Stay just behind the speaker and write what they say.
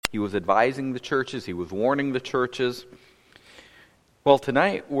He was advising the churches. He was warning the churches. Well,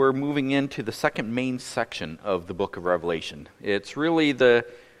 tonight we're moving into the second main section of the book of Revelation. It's really the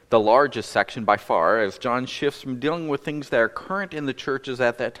largest section by far, as John shifts from dealing with things that are current in the churches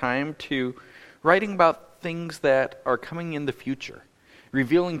at that time to writing about things that are coming in the future,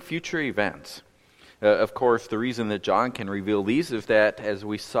 revealing future events. Of course, the reason that John can reveal these is that, as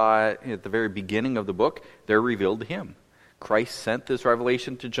we saw at the very beginning of the book, they're revealed to him. Christ sent this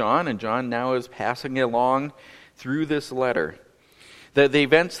revelation to John, and John now is passing it along through this letter. The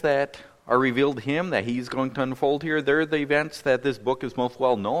events that are revealed to him, that he's going to unfold here, they're the events that this book is most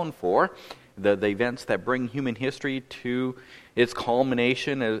well known for, the events that bring human history to its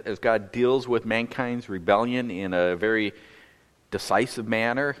culmination as God deals with mankind's rebellion in a very decisive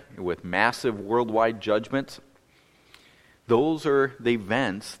manner with massive worldwide judgments. Those are the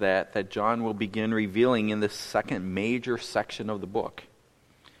events that John will begin revealing in this second major section of the book.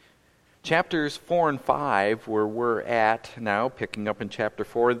 Chapters 4 and 5, where we're at now, picking up in chapter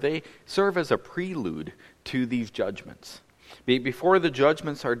 4, they serve as a prelude to these judgments. Before the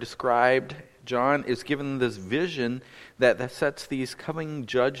judgments are described, John is given this vision that sets these coming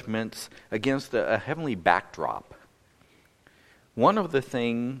judgments against a heavenly backdrop. One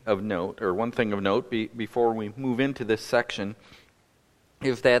thing of note before we move into this section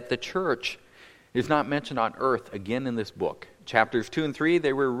is that the church is not mentioned on earth again in this book. Chapters 2 and 3,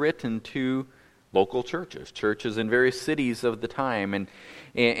 they were written to local churches in various cities of the time, and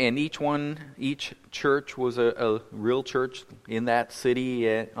each church was a real church in that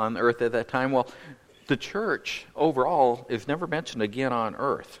city on earth at that time. Well, the church overall is never mentioned again on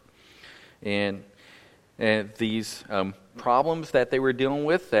earth, and these problems that they were dealing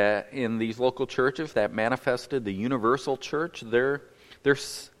with in these local churches that manifested the universal church, they're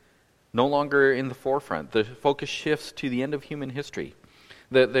no longer in the forefront. The focus shifts to the end of human history.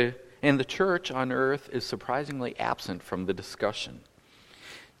 And the church on earth is surprisingly absent from the discussion.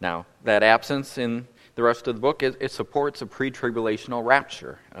 Now, that absence in the rest of the book, it supports a pre-tribulational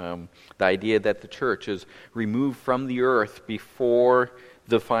rapture. The idea that the church is removed from the earth before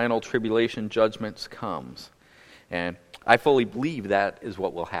the final tribulation judgments comes. And I fully believe that is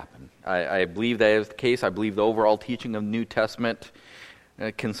what will happen. I believe that is the case. I believe the overall teaching of the New Testament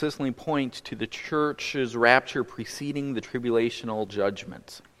consistently points to the church's rapture preceding the tribulational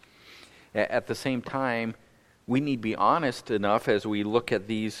judgments. At the same time, we need to be honest enough as we look at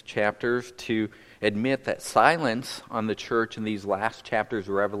these chapters to admit that silence on the church in these last chapters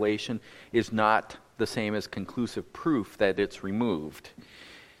of Revelation is not the same as conclusive proof that it's removed.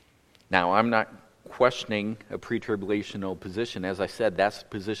 Now, I'm not questioning a pre-tribulational position. As I said, that's the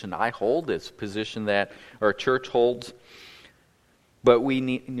position I hold. It's a position that our church holds. But we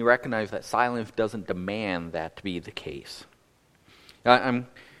need to recognize that silence doesn't demand that to be the case. I'm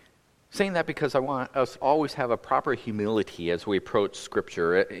saying that because I want us to always have a proper humility as we approach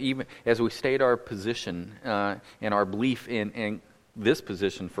Scripture, even as we state our position and our belief in this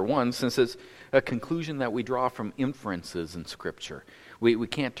position, for one, since it's a conclusion that we draw from inferences in Scripture. We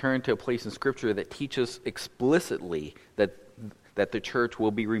can't turn to a place in Scripture that teaches explicitly that the church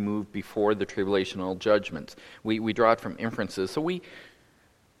will be removed before the tribulational judgments. We draw it from inferences. So we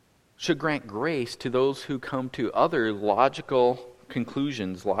should grant grace to those who come to other logical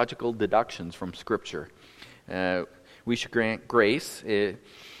conclusions, logical deductions from Scripture. We should grant grace. The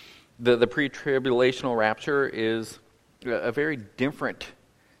pre-tribulational rapture is a very different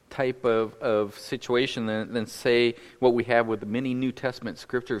type of situation than say what we have with the many New Testament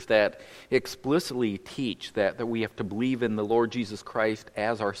scriptures that explicitly teach that we have to believe in the Lord Jesus Christ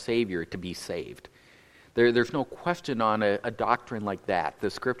as our Savior to be saved. There's no question on a doctrine like that. The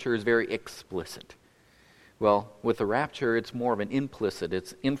Scripture is very explicit. Well, with the rapture, it's more of an implicit.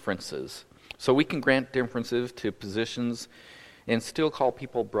 It's inferences. So we can grant differences to positions and still call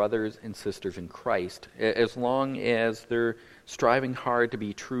people brothers and sisters in Christ, as long as they're striving hard to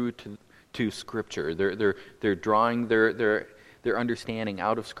be true to Scripture. They're drawing their understanding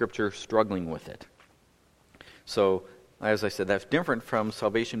out of Scripture, struggling with it. So, as I said, that's different from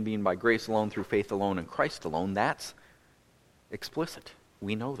salvation being by grace alone, through faith alone, and Christ alone. That's explicit.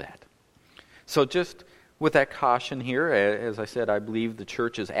 We know that. So just with that caution here, as I said, I believe the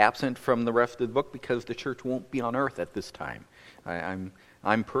church is absent from the rest of the book because the church won't be on earth at this time.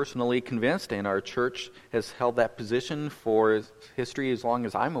 I'm personally convinced, and our church has held that position for history as long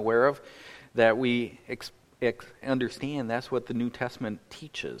as I'm aware of, that we understand that's what the New Testament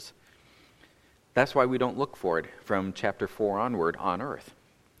teaches. That's why we don't look for it from chapter 4 onward on earth.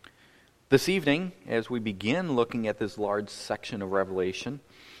 This evening, as we begin looking at this large section of Revelation,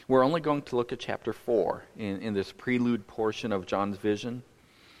 we're only going to look at chapter 4 in this prelude portion of John's vision.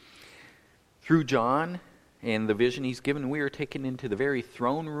 Through John and the vision he's given, we are taken into the very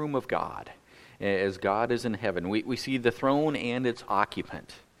throne room of God, as God is in heaven. We see the throne and its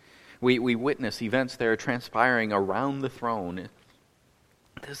occupant. We witness events that are transpiring around the throne.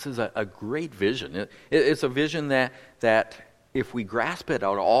 This is a great vision. It's a vision that if we grasp it at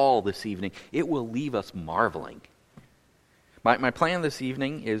all this evening, it will leave us marveling. My plan this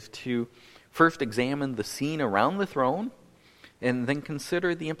evening is to first examine the scene around the throne, and then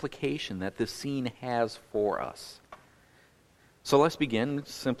consider the implication that this scene has for us. So let's begin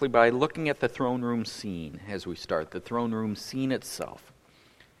simply by looking at the throne room scene as we start, the throne room scene itself.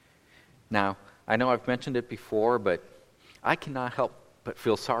 Now, I know I've mentioned it before, but I cannot help but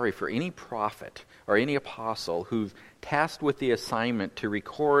feel sorry for any prophet or any apostle who's tasked with the assignment to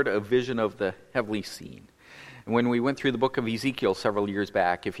record a vision of the heavenly scene. When we went through the book of Ezekiel several years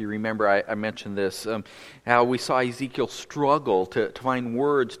back, if you remember, I mentioned this, how we saw Ezekiel struggle to find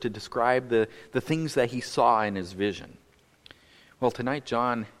words to describe the things that he saw in his vision. Well, tonight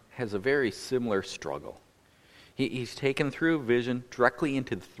John has a very similar struggle. He's taken through vision directly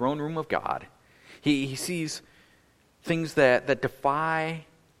into the throne room of God. He sees things that defy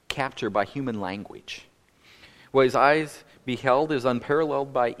capture by human language. What his eyes beheld is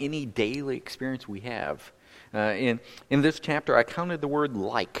unparalleled by any daily experience we have. In this chapter, I counted the word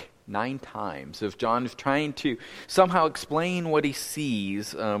 "like" 9 times. If John is trying to somehow explain what he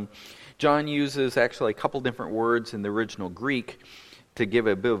sees, John uses actually a couple different words in the original Greek to give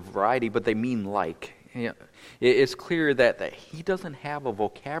a bit of variety, but they mean like. It's clear that he doesn't have a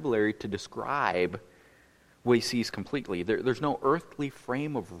vocabulary to describe what he sees completely. There's no earthly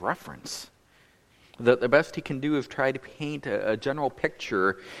frame of reference. The best he can do is try to paint a general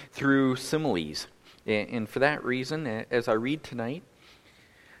picture through similes. And for that reason, as I read tonight,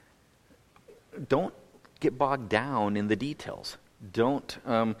 don't get bogged down in the details. Don't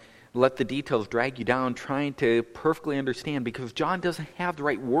let the details drag you down trying to perfectly understand, because John doesn't have the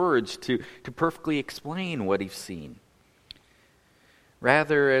right words to perfectly explain what he's seen.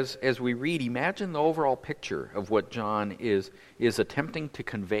 Rather, as we read, imagine the overall picture of what John is attempting to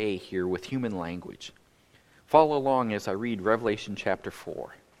convey here with human language. Follow along as I read Revelation chapter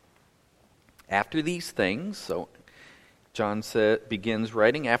 4. After these things, so John begins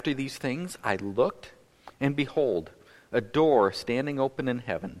writing, after these things I looked, and behold, a door standing open in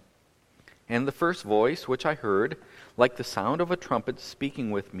heaven. And the first voice which I heard, like the sound of a trumpet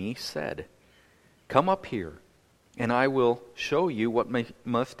speaking with me, said, "Come up here, and I will show you what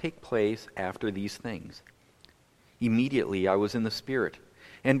must take place after these things." Immediately I was in the Spirit,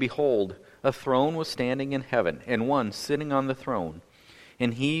 and behold, a throne was standing in heaven, and one sitting on the throne.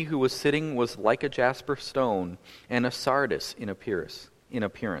 And he who was sitting was like a jasper stone, and a sardis in appearance.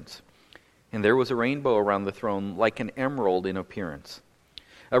 And there was a rainbow around the throne, like an emerald in appearance.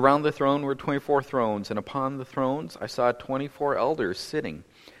 Around the throne were 24 thrones, and upon the thrones I saw 24 elders sitting,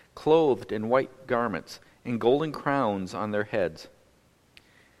 clothed in white garments, and golden crowns on their heads.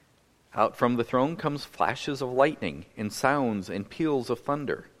 Out from the throne comes flashes of lightning, and sounds and peals of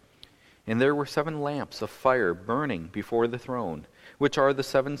thunder. And there were 7 lamps of fire burning before the throne, which are the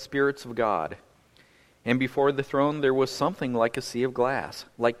 7 spirits of God. And before the throne there was something like a sea of glass,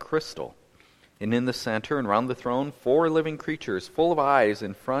 like crystal. And in the center and round the throne 4 living creatures, full of eyes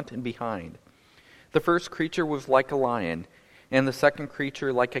in front and behind. The first creature was like a lion, and the second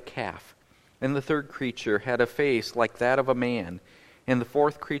creature like a calf. And the third creature had a face like that of a man, and the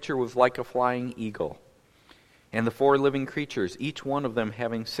fourth creature was like a flying eagle. And the 4 living creatures, each one of them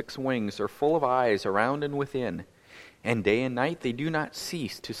having 6 wings, are full of eyes around and within. And day and night they do not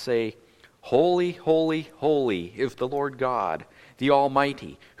cease to say, "Holy, holy, holy is the Lord God, the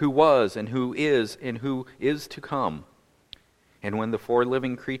Almighty, who was and who is to come." And when the 4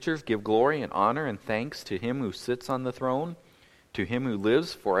 living creatures give glory and honor and thanks to him who sits on the throne, to him who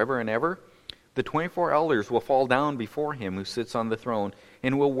lives forever and ever, the 24 elders will fall down before him who sits on the throne,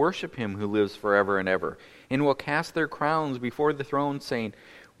 and will worship him who lives forever and ever, and will cast their crowns before the throne, saying,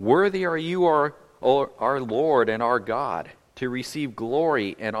 "Worthy are you, our Lord and our God, to receive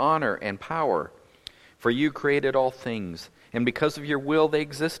glory and honor and power. For you created all things, and because of your will they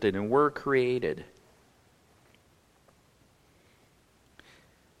existed and were created."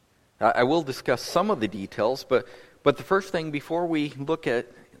 I will discuss some of the details, but the first thing, before we look at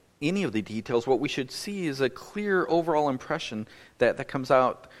any of the details, what we should see is a clear overall impression that comes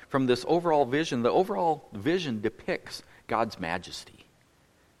out from this overall vision. The overall vision depicts God's majesty.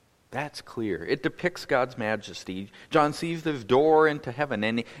 That's clear. It depicts God's majesty. John sees this door into heaven,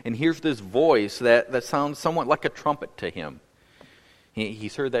 and hears this voice that sounds somewhat like a trumpet to him.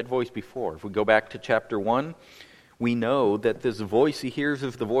 He's heard that voice before. If we go back to chapter 1, we know that this voice he hears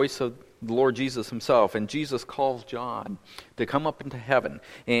is the voice of the Lord Jesus himself. And Jesus calls John to come up into heaven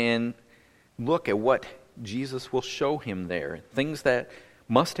and look at what Jesus will show him there. Things that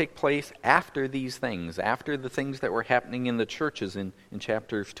must take place after these things, after the things that were happening in the churches in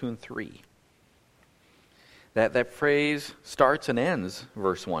chapters 2 and 3. That phrase starts and ends,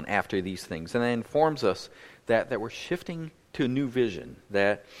 verse 1, after these things, and then informs us that we're shifting to a new vision,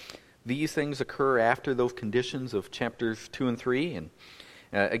 that these things occur after those conditions of chapters 2 and 3. And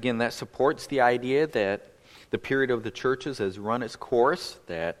again, that supports the idea that the period of the churches has run its course,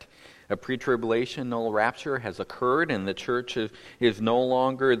 that a pre-tribulational rapture has occurred, and the church is no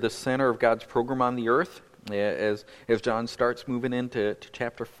longer the center of God's program on the earth, as John starts moving into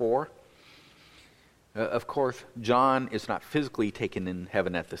chapter 4. Of course, John is not physically taken in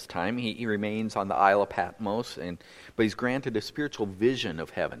heaven at this time. He remains on the Isle of Patmos, but he's granted a spiritual vision of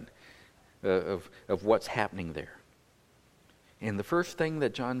heaven, of what's happening there. And the first thing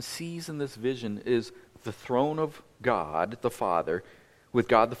that John sees in this vision is the throne of God the Father, with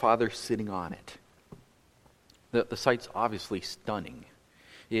God the Father sitting on it. The sight's obviously stunning.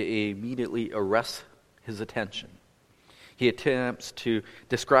 It immediately arrests his attention. He attempts to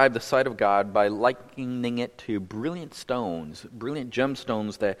describe the sight of God by likening it to brilliant stones, brilliant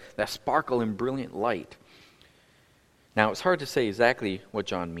gemstones that sparkle in brilliant light. Now, it's hard to say exactly what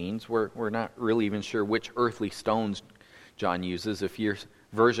John means. We're not really even sure which earthly stones John uses. If your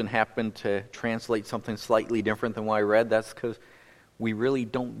version happened to translate something slightly different than what I read, that's because we really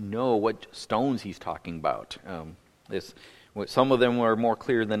don't know what stones he's talking about. Some of them were more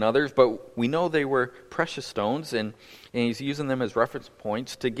clear than others, but we know they were precious stones, and he's using them as reference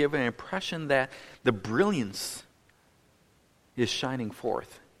points to give an impression that the brilliance is shining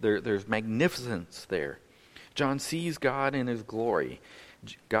forth. There's magnificence there. John sees God in his glory.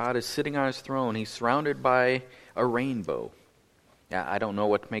 God is sitting on his throne. He's surrounded by a rainbow. I don't know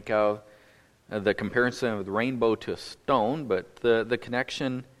what to make out of the comparison of the rainbow to a stone, but the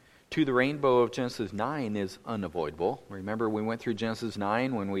connection to the rainbow of Genesis 9 is unavoidable. Remember, we went through Genesis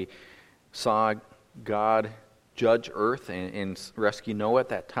 9 when we saw God judge earth and rescue Noah at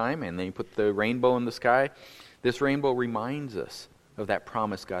that time, and then he put the rainbow in the sky. This rainbow reminds us of that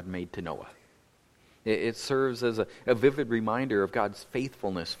promise God made to Noah. It serves as a vivid reminder of God's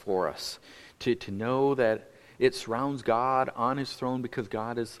faithfulness for us, to know that it surrounds God on his throne because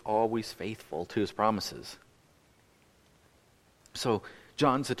God is always faithful to his promises. So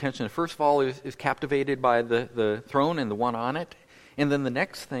John's attention, first of all, is captivated by the throne and the one on it. And then the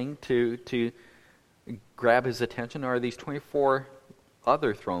next thing to grab his attention are these 24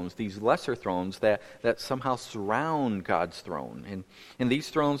 other thrones, these lesser thrones that somehow surround God's throne. And these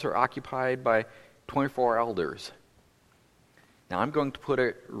thrones are occupied by 24 elders. Now, I'm going to put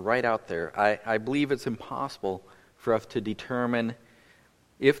it right out there. I believe it's impossible for us to determine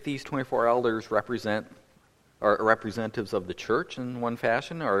if these 24 elders are representatives of the church in one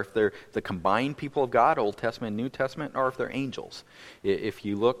fashion, or if they're the combined people of God, Old Testament and New Testament, or if they're angels. If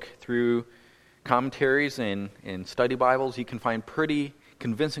you look through commentaries and study Bibles, you can find pretty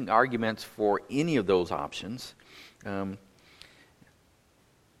convincing arguments for any of those options.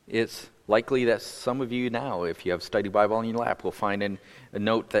 It's likely that some of you now, if you have study Bible on your lap, will find a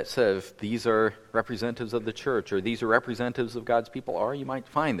note that says these are representatives of the church, or these are representatives of God's people, or you might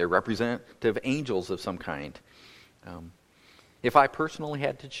find they're representative angels of some kind. If I personally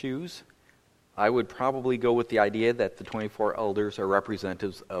had to choose, I would probably go with the idea that the 24 elders are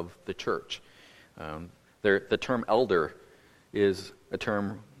representatives of the church. The term elder is a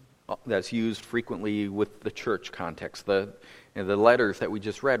term that's used frequently with the church context. The letters that we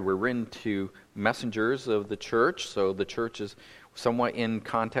just read were written to messengers of the church, so the church is somewhat in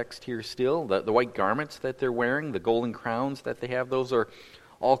context here still. The white garments that they're wearing, the golden crowns that they have, those are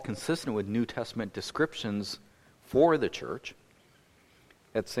all consistent with New Testament descriptions for the church.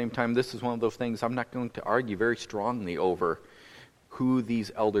 At the same time, this is one of those things I'm not going to argue very strongly over who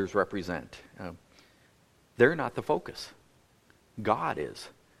these elders represent. They're not the focus. God is.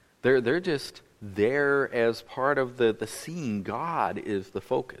 They're just there as part of the scene. God is the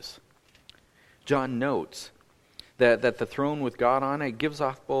focus. John notes that the throne with God on it gives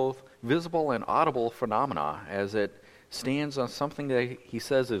off both visible and audible phenomena as it stands on something that he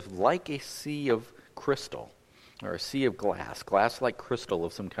says is like a sea of crystal, or a sea of glass like crystal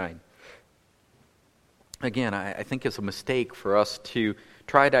of some kind. Again, I think it's a mistake for us to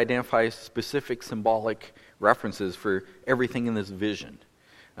try to identify specific symbolic references for everything in this vision.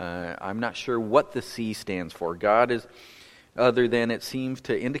 I'm not sure what the sea stands for. God is, other than it seems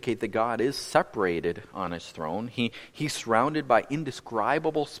to indicate that God is separated on his throne. He's surrounded by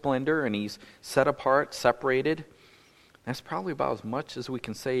indescribable splendor, and he's set apart, separated. That's probably about as much as we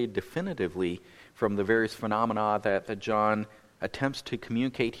can say definitively from the various phenomena that John attempts to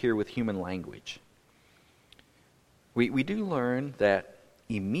communicate here with human language. We do learn that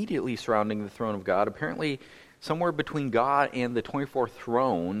immediately surrounding the throne of God, apparently somewhere between God and the 24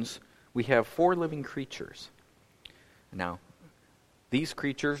 thrones, we have 4 living creatures. Now, these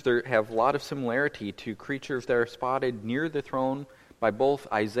creatures have a lot of similarity to creatures that are spotted near the throne by both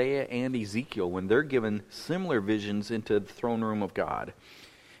Isaiah and Ezekiel when they're given similar visions into the throne room of God.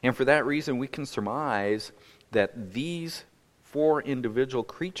 And for that reason, we can surmise that these 4 individual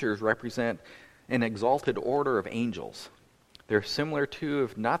creatures represent an exalted order of angels. They're similar to,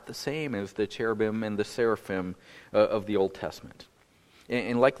 if not the same, as the cherubim and the seraphim of the Old Testament.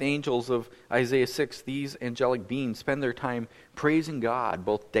 And like the angels of Isaiah 6, these angelic beings spend their time praising God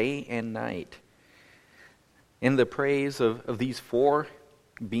both day and night. And the praise of these 4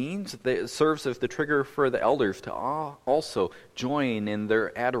 beings that serves as the trigger for the elders to also join in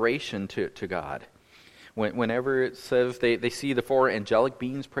their adoration to God. Whenever it says they see the 4 angelic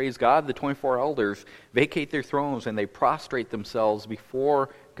beings praise God, the 24 elders vacate their thrones and they prostrate themselves before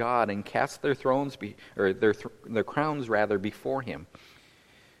God and cast their thrones, their crowns rather, before Him.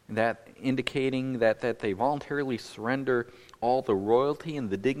 That indicating that they voluntarily surrender all the royalty and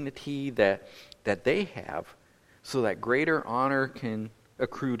the dignity that they have, so that greater honor can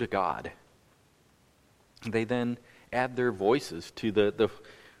accrue to God. They then add their voices to the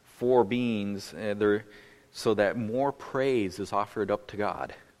 4 beings, so that more praise is offered up to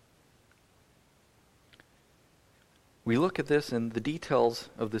God. We look at this and the details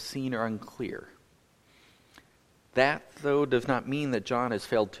of the scene are unclear. That, though, does not mean that John has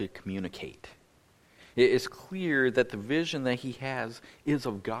failed to communicate. It is clear that the vision that he has is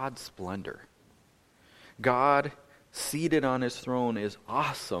of God's splendor. God, seated on His throne, is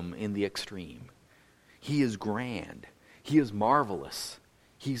awesome in the extreme. He is grand. He is marvelous.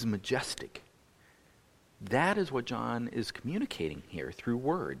 He's majestic. That is what John is communicating here through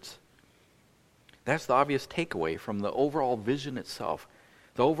words. That's the obvious takeaway from the overall vision itself.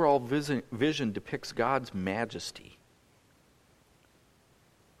 The overall vision depicts God's majesty.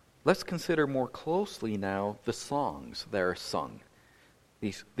 Let's consider more closely now the songs that are sung.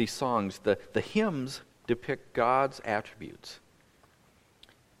 These songs, the hymns depict God's attributes.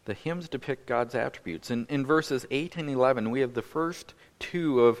 The hymns depict God's attributes. In verses 8 and 11, we have the first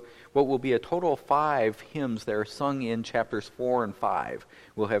 2 of what will be a total of 5 hymns that are sung in chapters 4 and 5.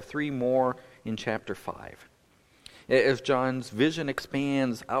 We'll have 3 more in chapter 5. As John's vision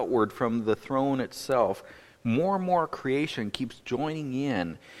expands outward from the throne itself, more and more creation keeps joining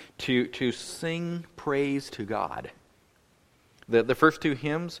in to sing praise to God. The first 2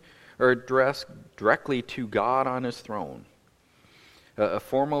 hymns are addressed directly to God on His throne. A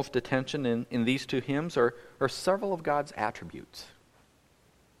foremost attention in these 2 hymns are several of God's attributes.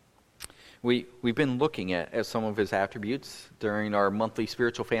 We've been looking at some of His attributes during our monthly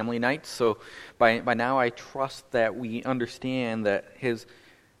spiritual family nights, so by now I trust that we understand that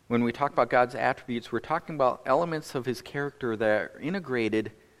when we talk about God's attributes, we're talking about elements of His character that are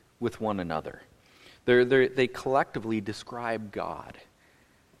integrated with one another. They collectively describe God.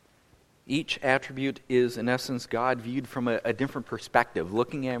 Each attribute is, in essence, God viewed from a different perspective,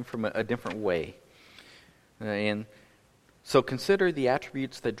 looking at Him from a different way. And so consider the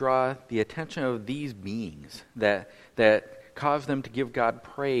attributes that draw the attention of these beings, that cause them to give God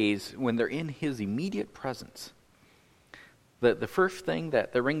praise when they're in His immediate presence. The first thing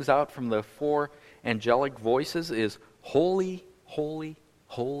that rings out from the 4 angelic voices is, "Holy, holy,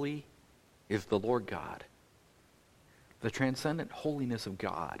 holy is the Lord God." The transcendent holiness of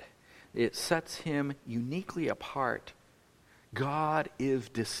God. It sets Him uniquely apart. God is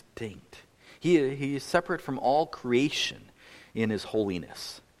distinct. He is separate from all creation in His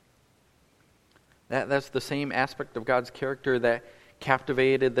holiness. That's the same aspect of God's character that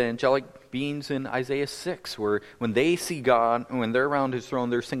captivated the angelic beings in Isaiah 6, where when they see God, when they're around His throne,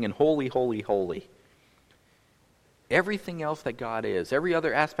 they're singing, "Holy, holy, holy." Everything else that God is, every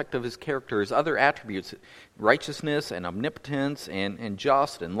other aspect of His character, His other attributes, righteousness and omnipotence and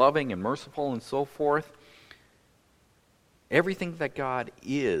just and loving and merciful and so forth, everything that God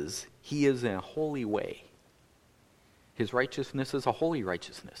is, He is in a holy way. His righteousness is a holy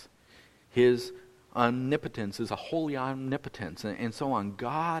righteousness. His omnipotence is a holy omnipotence, and so on.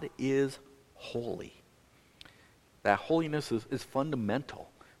 God is holy. That holiness is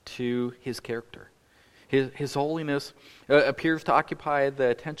fundamental to His character. His holiness appears to occupy the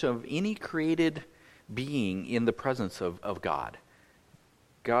attention of any created being in the presence of God.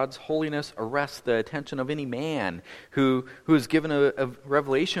 God's holiness arrests the attention of any man who is given a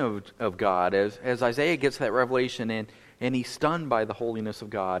revelation of God, as Isaiah gets that revelation, and and he's stunned by the holiness of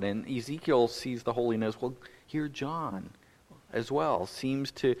God. And Ezekiel sees the holiness. Well, here John as well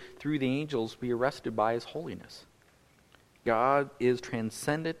seems to, through the angels, be arrested by his holiness. God is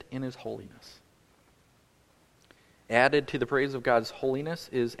transcendent in his holiness. Added to the praise of God's holiness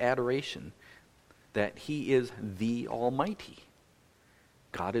is adoration, that he is the Almighty.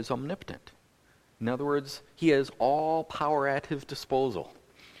 God is omnipotent. In other words, he has all power at his disposal.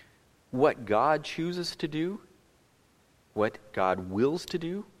 What God chooses to do, what God wills to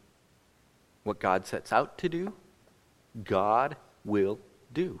do, what God sets out to do, God will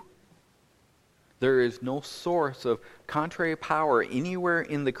do. There is no source of contrary power anywhere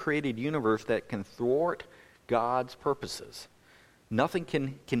in the created universe that can thwart God's purposes. Nothing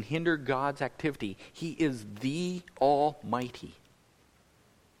can hinder God's activity. He is the Almighty.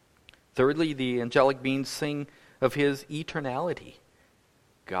 Thirdly, the angelic beings sing of his eternality.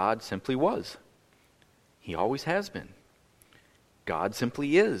 God simply was. He always has been. God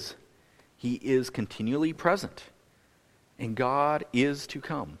simply is. He is continually present. And God is to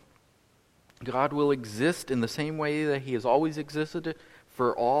come. God will exist in the same way that he has always existed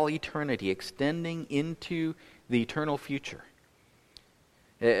for all eternity, extending into the eternal future.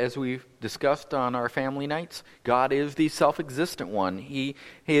 As we've discussed on our family nights, God is the self-existent one. He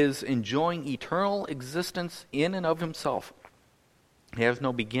is enjoying eternal existence in and of himself. He has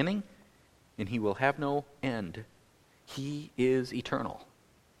no beginning, and he will have no end. He is eternal.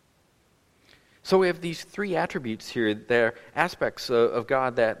 So we have these three attributes here. They're aspects of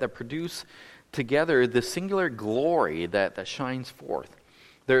God that produce together the singular glory that shines forth.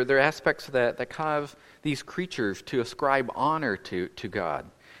 They're aspects that cause these creatures to ascribe honor to God.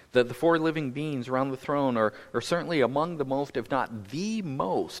 The four living beings around the throne are certainly among the most, if not the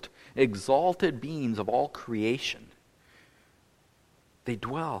most, exalted beings of all creation. They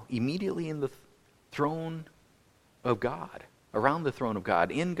dwell immediately in the throne of God, around the throne of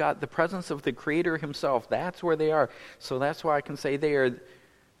God, in God, the presence of the Creator himself. That's where they are. So that's why I can say they are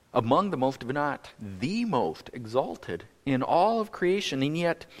among the most, if not the most, exalted in all of creation. And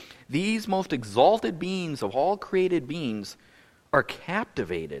yet, these most exalted beings of all created beings are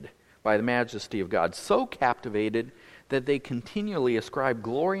captivated by the majesty of God. So captivated that they continually ascribe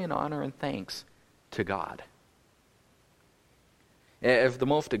glory and honor and thanks to God. As the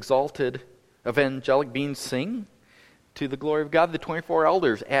most exalted of angelic beings sing to the glory of God, the 24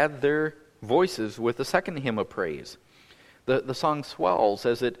 elders add their voices with a second hymn of praise. The song swells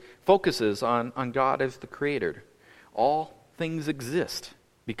as it focuses on God as the Creator. All things exist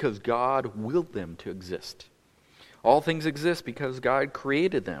because God willed them to exist. All things exist because God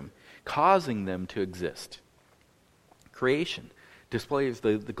created them, causing them to exist. Creation displays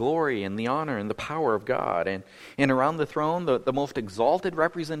the glory and the honor and the power of God. And around the throne, the most exalted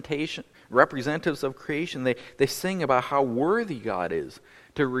representatives of creation, they sing about how worthy God is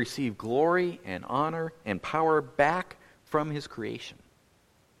to receive glory and honor and power back from his creation.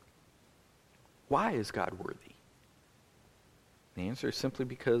 Why is God worthy? The answer is simply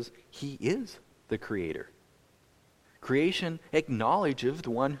because he is the Creator. Creation acknowledges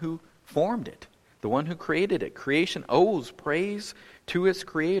the one who formed it, the one who created it. Creation owes praise to its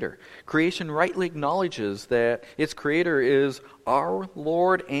Creator. Creation rightly acknowledges that its Creator is our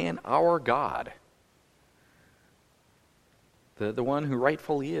Lord and our God. The one who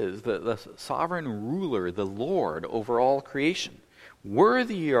rightfully is, the sovereign ruler, the Lord over all creation.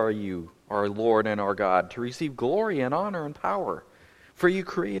 Worthy are you, our Lord and our God, to receive glory and honor and power. For you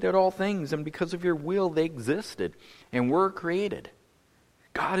created all things, and because of your will they existed and were created.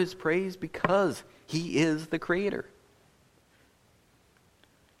 God is praised because he is the Creator.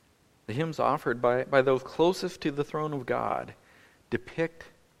 The hymns offered by those closest to the throne of God depict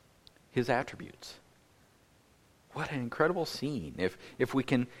his attributes. What an incredible scene. If we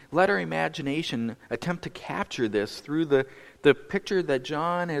can let our imagination attempt to capture this through the picture that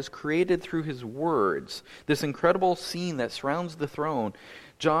John has created through his words, this incredible scene that surrounds the throne,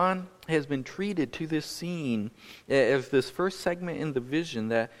 John has been treated to this scene as this first segment in the vision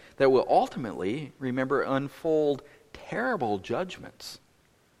that will ultimately, remember, unfold terrible judgments,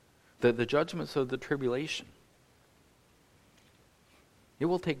 the judgments of the tribulation. It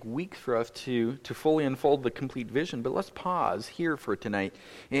will take weeks for us to fully unfold the complete vision, but let's pause here for tonight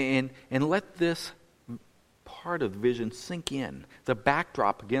and let this part of the vision sink in, the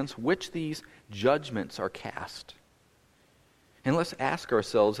backdrop against which these judgments are cast. And let's ask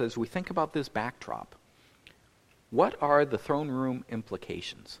ourselves, as we think about this backdrop, what are the throne room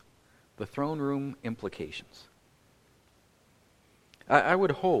implications? The throne room implications. I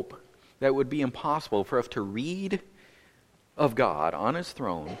would hope that it would be impossible for us to read of God on his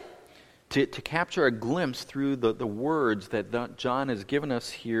throne, to capture a glimpse through the words that John has given us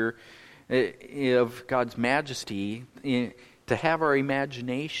here of God's majesty, to have our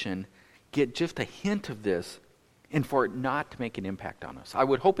imagination get just a hint of this, and for it not to make an impact on us. I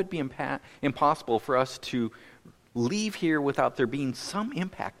would hope it'd be impossible for us to leave here without there being some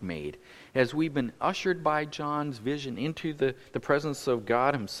impact made as we've been ushered by John's vision into the presence of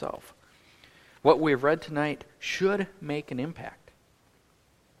God himself. What we have read tonight should make an impact.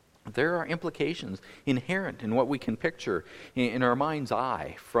 There are implications inherent in what we can picture in our mind's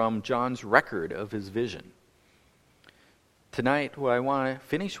eye from John's record of his vision. Tonight, what I want to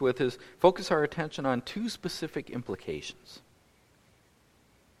finish with is focus our attention on two specific implications.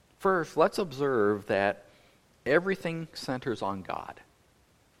 First, let's observe that everything centers on God.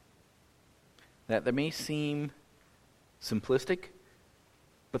 That may seem simplistic,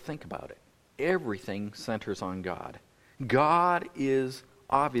 but think about it. Everything centers on God. God is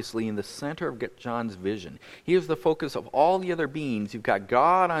obviously in the center of John's vision. He is the focus of all the other beings. You've got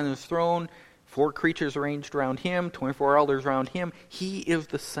God on his throne, 4 creatures arranged around him, 24 elders around him. He is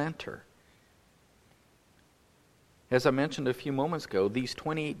the center. As I mentioned a few moments ago, these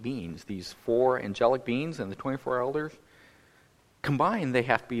 28 beings, these 4 angelic beings and the 24 elders, combined, they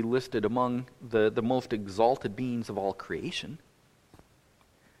have to be listed among the most exalted beings of all creation.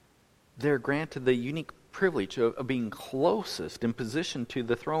 They're granted the unique privilege of being closest in position to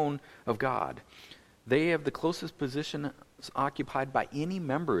the throne of God. They have the closest position occupied by any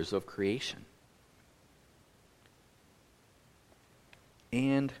members of creation.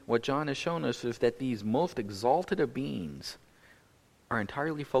 And what John has shown us is that these most exalted of beings are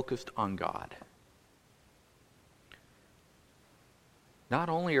entirely focused on God. Not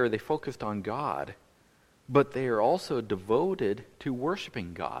only are they focused on God, but they are also devoted to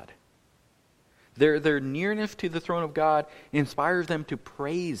worshiping God. Their nearness to the throne of God inspires them to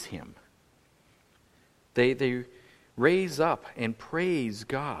praise him. They raise up and praise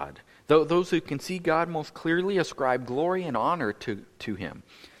God. Those who can see God most clearly ascribe glory and honor to him.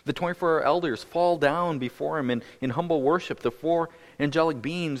 The 24 elders fall down before him in humble worship. The 4 angelic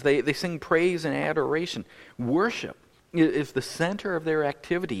beings, they sing praise and adoration. Worship is the center of their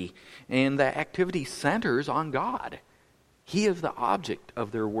activity, and that activity centers on God. He is the object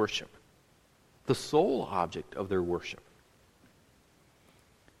of their worship, the sole object of their worship.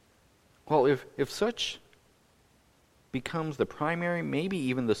 Well, if such becomes the primary, maybe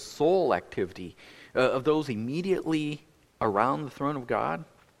even the sole activity of those immediately around the throne of God,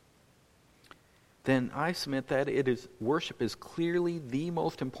 then I submit that worship is clearly the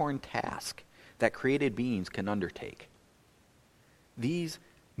most important task that created beings can undertake. These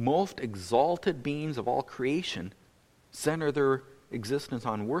most exalted beings of all creation center their existence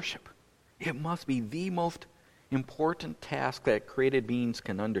on worship. It must be the most important task that created beings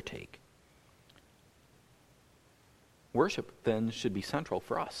can undertake. Worship, then, should be central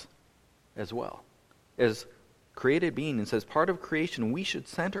for us as well. As created beings, as part of creation, we should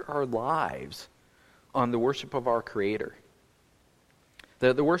center our lives on the worship of our Creator.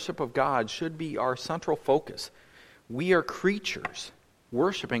 The worship of God should be our central focus. We are creatures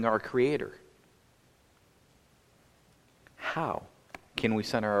worshiping our Creator. How can we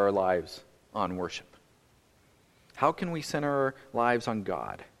center our lives on worship? How can we center our lives on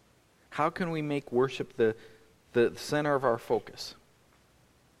God? How can we make worship the center of our focus?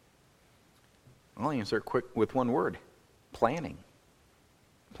 I'll answer it quick with one word: planning.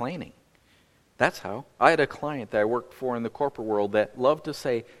 Planning. That's how. I had a client that I worked for in the corporate world that loved to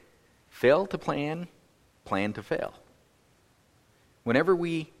say, fail to plan, plan to fail. Whenever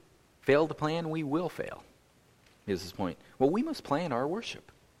we fail to plan, we will fail, is his point. Well, we must plan our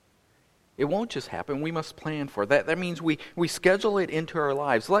worship. It won't just happen. We must plan for it. That means we schedule it into our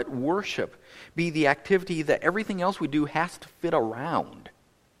lives. Let worship be the activity that everything else we do has to fit around.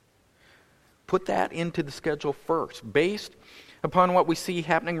 Put that into the schedule first. Based upon what we see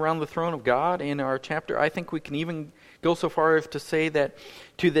happening around the throne of God in our chapter, I think we can even go so far as to say that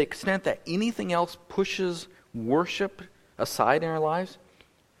to the extent that anything else pushes worship aside in our lives,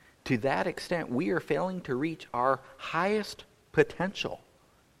 to that extent we are failing to reach our highest potential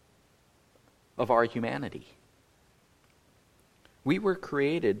of our humanity. We were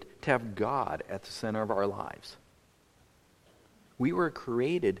created to have God at the center of our lives. We were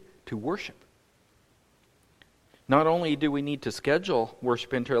created to worship. Not only do we need to schedule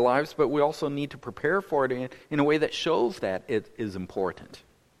worship into our lives, but we also need to prepare for it in a way that shows that it is important.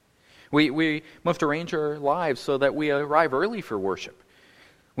 We must arrange our lives so that we arrive early for worship.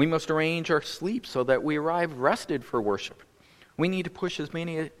 We must arrange our sleep so that we arrive rested for worship. We need to push as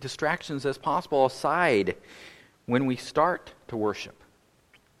many distractions as possible aside when we start to worship,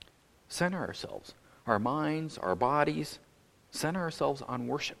 center ourselves, our minds, our bodies, center ourselves on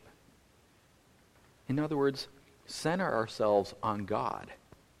worship. In other words, center ourselves on God.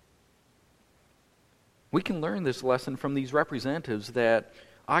 We can learn this lesson from these representatives that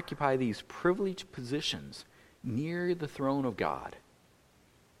occupy these privileged positions near the throne of God.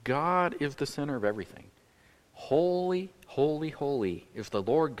 God is the center of everything. Holy, holy, holy is the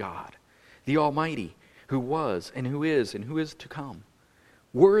Lord God, the Almighty, who was and who is to come.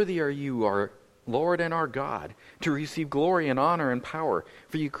 Worthy are you, our Lord and our God, to receive glory and honor and power,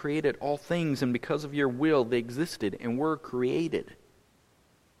 for you created all things, and because of your will they existed and were created.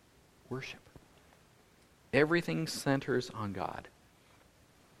 Worship. Everything centers on God.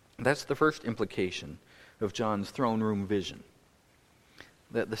 That's the first implication of John's throne room vision.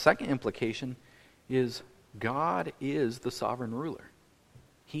 The second implication is God is the sovereign ruler.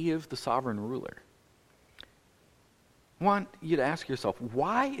 He is the sovereign ruler. I want you to ask yourself,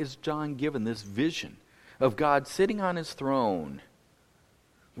 why is John given this vision of God sitting on his throne?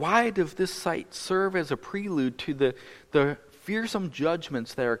 Why does this sight serve as a prelude to the fearsome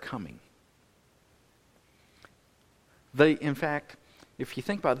judgments that are coming? In fact, if you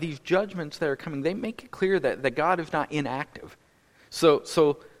think about these judgments that are coming, they make it clear that God is not inactive.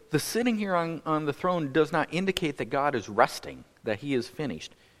 So the sitting here on the throne does not indicate that God is resting, that he is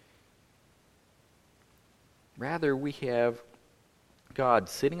finished. Rather, we have God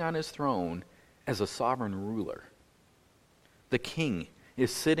sitting on his throne as a sovereign ruler. The king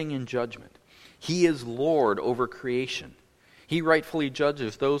is sitting in judgment. He is Lord over creation. He rightfully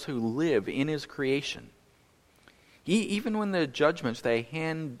judges those who live in his creation. Even when the judgments that he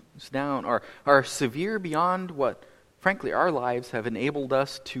hands down are severe beyond what, frankly, our lives have enabled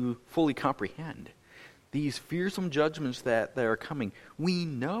us to fully comprehend, these fearsome judgments that are coming, we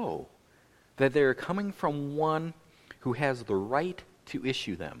know that they're coming from one who has the right to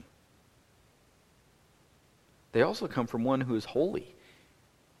issue them. They also come from one who is holy.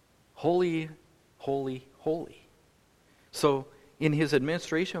 Holy, holy, holy. So, in his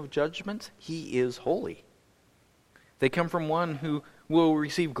administration of judgments, he is holy. They come from one who will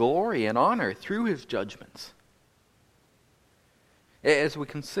receive glory and honor through his judgments. As we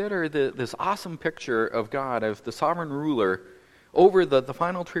consider this awesome picture of God as the sovereign ruler over the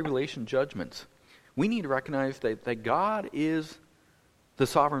final tribulation judgments, we need to recognize that God is the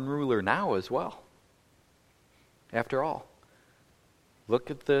sovereign ruler now as well. After all,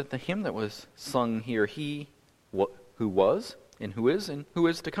 look at the hymn that was sung here. He who was and who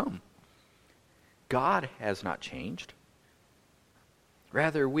is to come. God has not changed.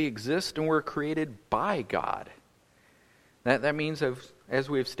 Rather, we exist and were created by God. That means, as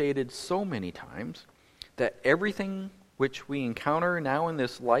we have stated so many times, that everything which we encounter now in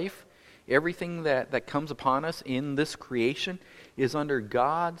this life, everything that comes upon us in this creation, is under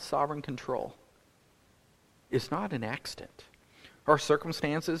God's sovereign control. It's not an accident. Our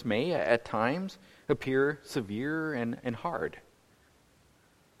circumstances may, at times, appear severe and hard.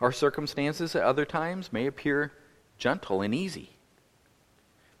 Our circumstances at other times may appear gentle and easy.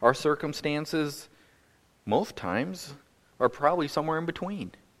 Our circumstances, most times, are probably somewhere in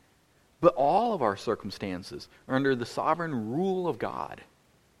between. But all of our circumstances are under the sovereign rule of God.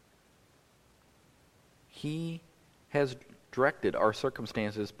 He has directed our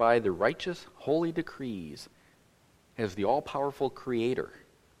circumstances by the righteous, holy decrees as the all-powerful Creator.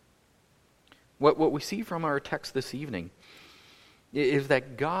 What we see from our text this evening is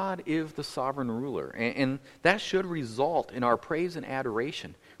that God is the sovereign ruler, and that should result in our praise and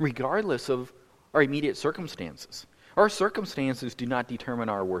adoration, regardless of our immediate circumstances. Our circumstances do not determine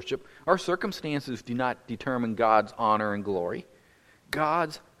our worship. Our circumstances do not determine God's honor and glory.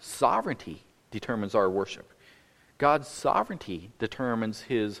 God's sovereignty determines our worship. God's sovereignty determines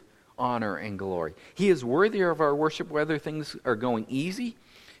his honor and glory. He is worthy of our worship whether things are going easy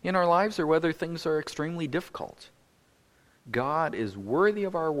in our lives or whether things are extremely difficult. God is worthy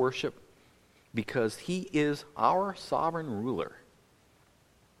of our worship because he is our sovereign ruler.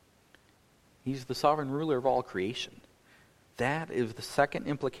 He's the sovereign ruler of all creation. That is the second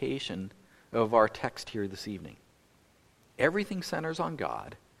implication of our text here this evening. Everything centers on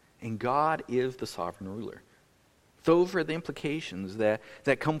God, and God is the sovereign ruler. Those are the implications that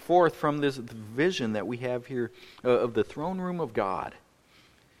come forth from this vision that we have here of the throne room of God.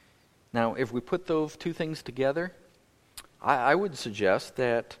 Now, if we put those two things together, I would suggest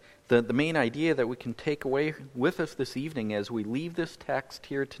that the main idea that we can take away with us this evening as we leave this text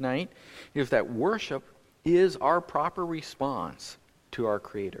here tonight is that worship is our proper response to our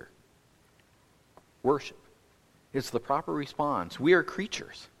Creator. Worship is the proper response. We are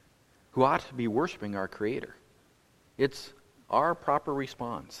creatures who ought to be worshiping our Creator. It's our proper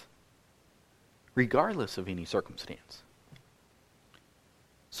response. regardless of any circumstance.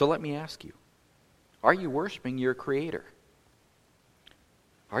 So let me ask you, are you worshiping your Creator?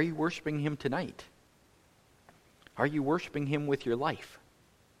 Are you worshiping Him tonight? Are you worshiping Him with your life?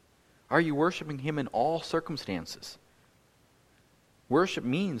 Are you worshiping Him in all circumstances? Worship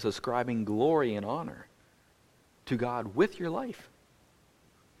means ascribing glory and honor to God with your life.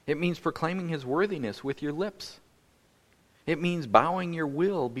 It means proclaiming His worthiness with your lips. It means bowing your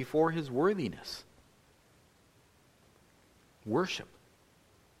will before His worthiness. Worship.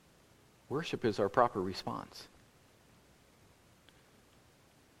 Worship is our proper response.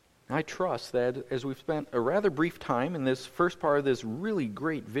 I trust that as we've spent a rather brief time in this first part of this really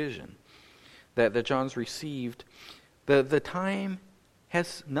great vision that John's received, the time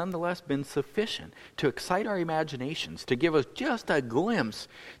has nonetheless been sufficient to excite our imaginations, to give us just a glimpse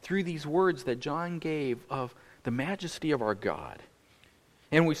through these words that John gave of the majesty of our God.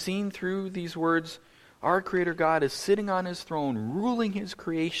 And we've seen through these words, our Creator God is sitting on His throne, ruling His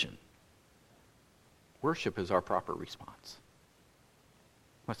creation. Worship is our proper response.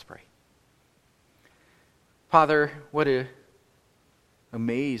 Let's pray. Father, what an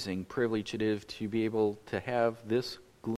amazing privilege it is to be able to have this